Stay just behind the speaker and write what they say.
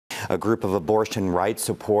A group of abortion rights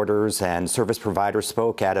supporters and service providers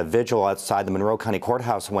spoke at a vigil outside the Monroe County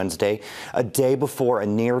Courthouse Wednesday, a day before a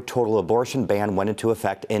near total abortion ban went into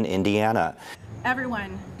effect in Indiana.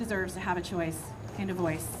 Everyone deserves to have a choice and a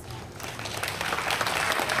voice.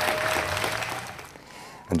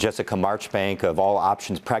 And Jessica Marchbank of All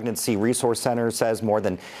Options Pregnancy Resource Center says more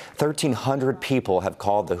than 1,300 people have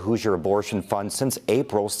called the Hoosier Abortion Fund since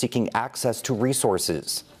April seeking access to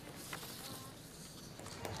resources.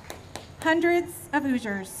 Hundreds of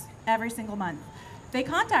Hoosiers every single month. They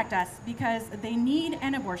contact us because they need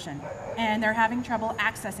an abortion and they're having trouble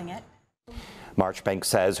accessing it. Marchbank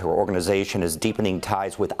says her organization is deepening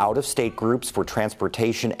ties with out-of-state groups for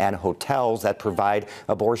transportation and hotels that provide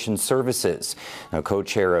abortion services. Now,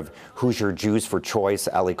 co-chair of Hoosier Jews for Choice,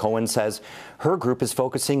 Ellie Cohen, says her group is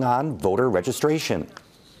focusing on voter registration.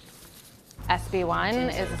 SB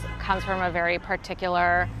 1 comes from a very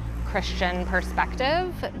particular Christian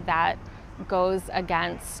perspective that goes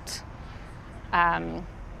against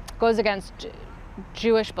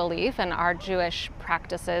Jewish belief and our Jewish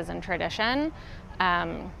practices and tradition.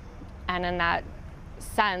 And in that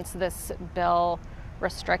sense, this bill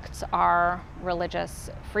restricts our religious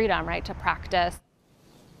freedom, right, to practice.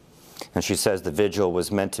 And she says the vigil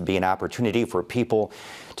was meant to be an opportunity for people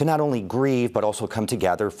to not only grieve, but also come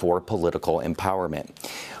together for political empowerment.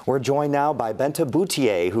 We're joined now by Bente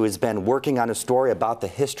Boutier, who has been working on a story about the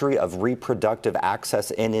history of reproductive access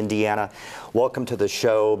in Indiana. Welcome to the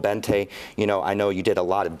show, Bente. You know, I know you did a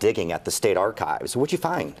lot of digging at the state archives. What'd you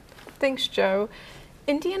find? Thanks, Joe.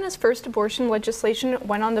 Indiana's first abortion legislation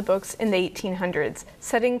went on the books in the 1800s,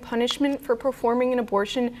 setting punishment for performing an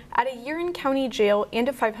abortion at a year in county jail and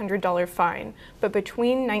a $500 fine. But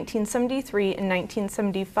between 1973 and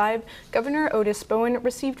 1975, Governor Otis Bowen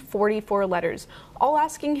received 44 letters, all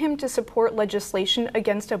asking him to support legislation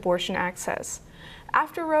against abortion access.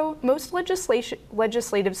 After Roe, most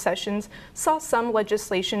legislative sessions saw some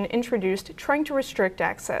legislation introduced trying to restrict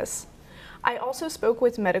access. I also spoke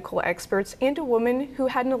with medical experts and a woman who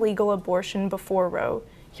had an illegal abortion before Roe.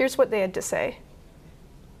 Here's what they had to say.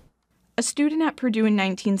 A student at Purdue in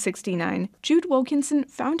 1969, Jude Wilkinson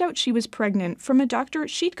found out she was pregnant from a doctor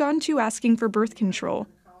she'd gone to asking for birth control.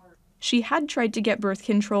 She had tried to get birth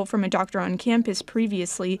control from a doctor on campus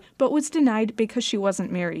previously, but was denied because she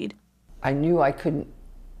wasn't married. I knew I couldn't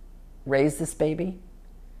raise this baby,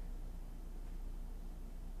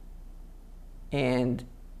 and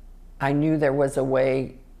I knew there was a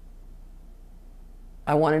way.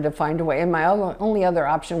 I wanted to find a way, and my only other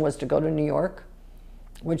option was to go to New York,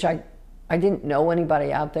 which I didn't know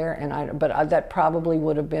anybody out there, but that probably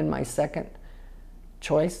would have been my second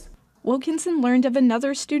choice. Wilkinson learned of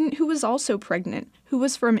another student who was also pregnant, who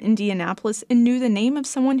was from Indianapolis and knew the name of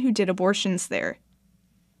someone who did abortions there.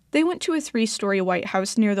 They went to a 3-story White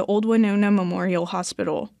House near the Old Winona Memorial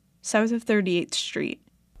Hospital, south of 38th Street.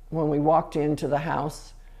 When we walked into the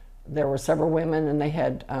house, there were several women, and they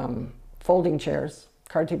had folding chairs,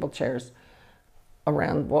 card table chairs,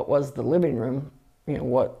 around what was the living room, you know,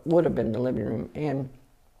 what would have been the living room. And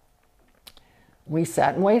we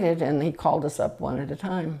sat and waited, and he called us up one at a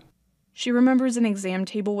time. She remembers an exam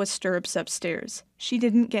table with stirrups upstairs. She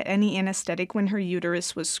didn't get any anesthetic when her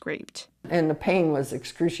uterus was scraped. And the pain was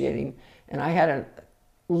excruciating, and I had a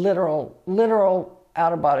literal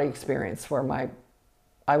out-of-body experience where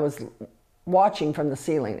I was watching from the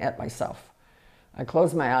ceiling at myself. I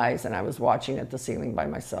closed my eyes and I was watching at the ceiling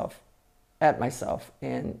at myself,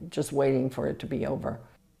 and just waiting for it to be over.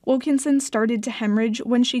 Wilkinson started to hemorrhage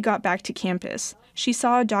when she got back to campus. She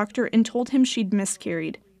saw a doctor and told him she'd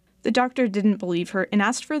miscarried. The doctor didn't believe her and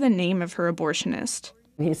asked for the name of her abortionist.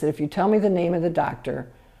 He said, if you tell me the name of the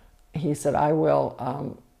doctor, he said, I will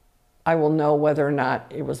know whether or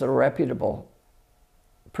not it was a reputable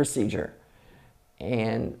procedure.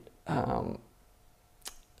 And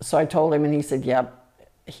so I told him, and he said, yep.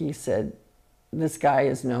 He said, this guy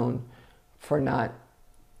is known for not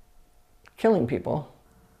killing people.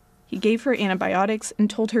 He gave her antibiotics and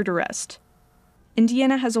told her to rest.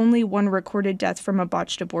 Indiana has only one recorded death from a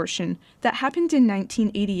botched abortion. That happened in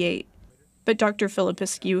 1988. But Dr. Philip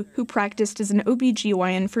Askew, who practiced as an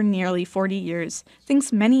OBGYN for nearly 40 years,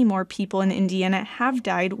 thinks many more people in Indiana have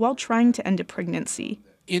died while trying to end a pregnancy.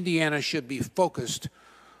 Indiana should be focused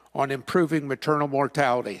on improving maternal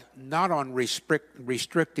mortality, not on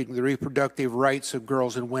restricting the reproductive rights of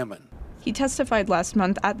girls and women. He testified last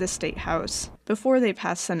month at the State House, before they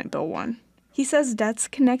passed Senate Bill 1. He says deaths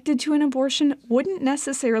connected to an abortion wouldn't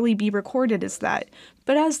necessarily be recorded as that,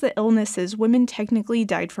 but as the illnesses women technically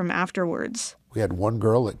died from afterwards. We had one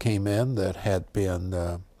girl that came in that had been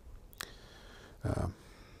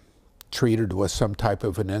treated with some type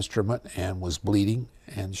of an instrument and was bleeding,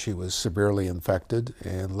 and she was severely infected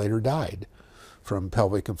and later died from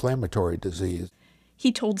pelvic inflammatory disease.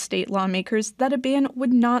 He told state lawmakers that a ban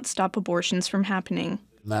would not stop abortions from happening.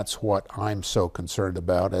 And that's what I'm so concerned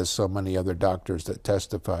about, as so many other doctors that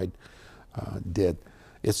testified did.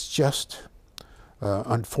 It's just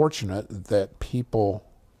unfortunate that people,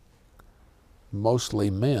 mostly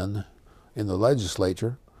men in the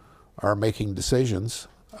legislature, are making decisions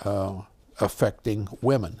affecting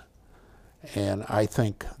women. And I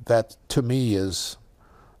think that, to me, is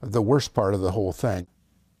the worst part of the whole thing.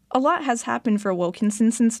 A lot has happened for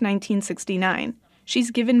Wilkinson since 1969.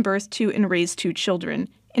 She's given birth to and raised 2 children,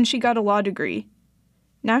 and she got a law degree.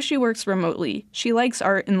 Now she works remotely. She likes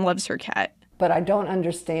art and loves her cat. But I don't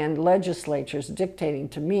understand legislatures dictating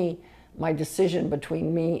to me my decision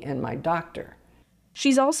between me and my doctor.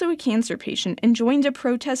 She's also a cancer patient and joined a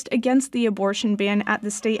protest against the abortion ban at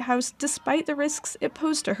the State House despite the risks it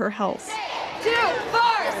posed to her health. 2, 4,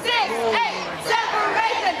 6, 8,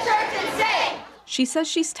 separate the church and state. She says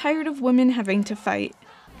she's tired of women having to fight.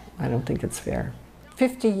 I don't think it's fair.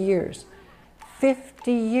 50 years.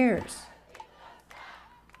 50 years.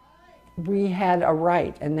 We had a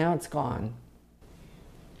right, and now it's gone.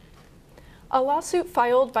 A lawsuit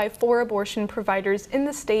filed by 4 abortion providers in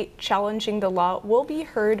the state challenging the law will be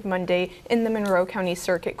heard Monday in the Monroe County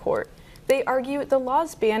Circuit Court. They argue the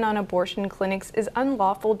law's ban on abortion clinics is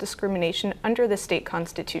unlawful discrimination under the state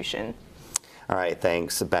constitution. All right,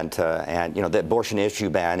 thanks, Benta. And the abortion issue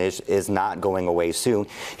ban is not going away soon.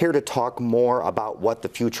 Here to talk more about what the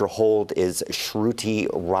future holds is Shruti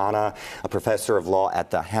Rana, a professor of law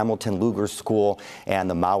at the Hamilton Lugar School and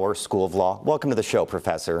the Maurer School of Law. Welcome to the show,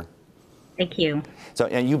 Professor. Thank you. So,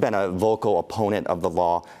 and you've been a vocal opponent of the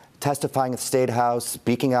law, testifying at the State House,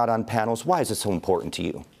 speaking out on panels. Why is this so important to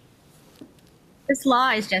you? This law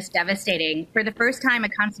is just devastating. For the first time, a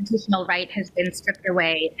constitutional right has been stripped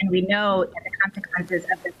away, and we know that the consequences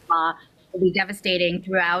of this law will be devastating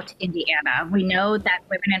throughout Indiana. We know that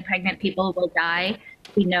women and pregnant people will die.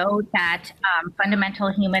 We know that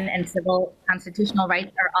fundamental human and civil constitutional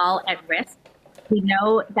rights are all at risk. We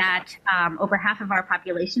know that over half of our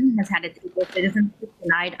population has had its equal citizenship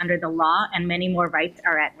denied under the law, and many more rights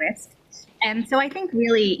are at risk. And so I think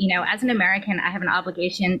really, as an American, I have an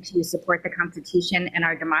obligation to support the Constitution and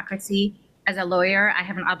our democracy. As a lawyer, I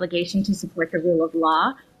have an obligation to support the rule of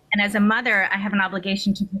law. And as a mother, I have an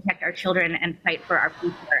obligation to protect our children and fight for our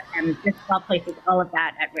future. And this law places all of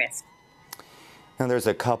that at risk. Now, there's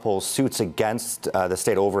a couple suits against the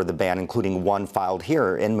state over the ban, including one filed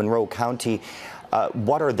here in Monroe County.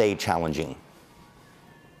 What are they challenging?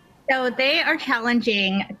 So they are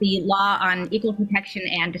challenging the law on equal protection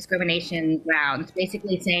and discrimination grounds,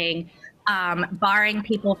 basically saying barring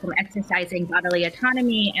people from exercising bodily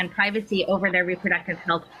autonomy and privacy over their reproductive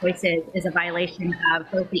health choices is a violation of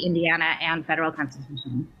both the Indiana and federal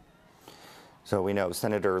constitution. So we know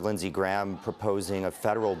Senator Lindsey Graham proposing a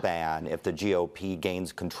federal ban if the GOP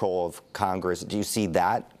gains control of Congress. Do you see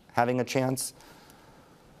that having a chance?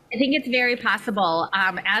 I think it's very possible.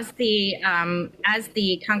 As the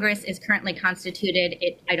Congress is currently constituted,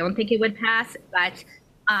 I don't think it would pass. But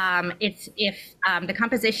if the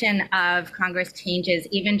composition of Congress changes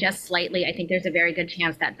even just slightly, I think there's a very good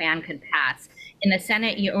chance that ban could pass. In the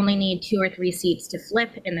Senate, you only need 2 or 3 seats to flip.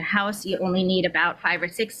 In the House, you only need about 5 or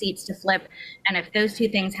 6 seats to flip. And if those 2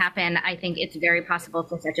 things happen, I think it's very possible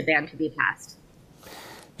for such a ban to be passed.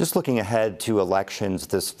 Just looking ahead to elections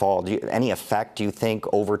this fall, any effect do you think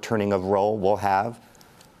overturning of Roe will have?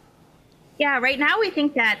 Yeah, right now we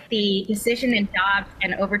think that the decision in Dobbs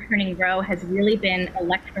and overturning Roe has really been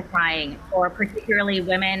electrifying for particularly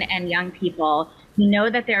women and young people. We know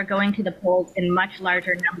that they're going to the polls in much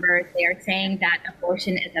larger numbers. They are saying that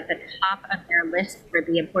abortion is at the top of their list for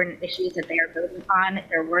the important issues that they are voting on.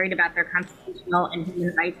 They're worried about their constitutional and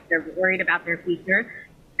human rights. They're worried about their future.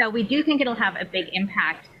 So we do think it'll have a big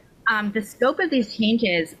impact. The scope of these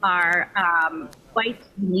changes are quite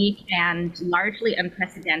unique and largely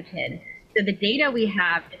unprecedented. So the data we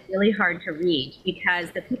have is really hard to read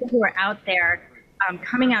because the people who are out there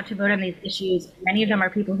coming out to vote on these issues, many of them are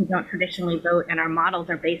people who don't traditionally vote, and our models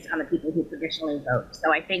are based on the people who traditionally vote.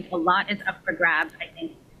 So I think a lot is up for grabs. I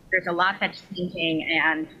think there's a lot that's changing,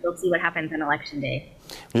 and we'll see what happens on Election Day.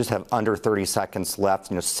 We just have under 30 seconds left.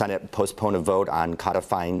 Senate postponed a vote on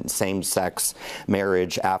codifying same-sex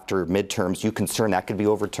marriage after midterms. You concerned that could be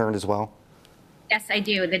overturned as well? Yes, I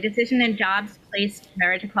do. The decision in Dobbs placed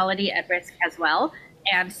marriage equality at risk as well.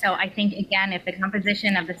 And so I think, again, if the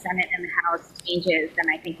composition of the Senate and the House changes,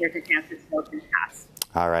 then I think there's a chance this bill can pass.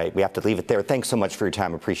 All right. We have to leave it there. Thanks so much for your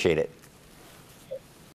time. Appreciate it.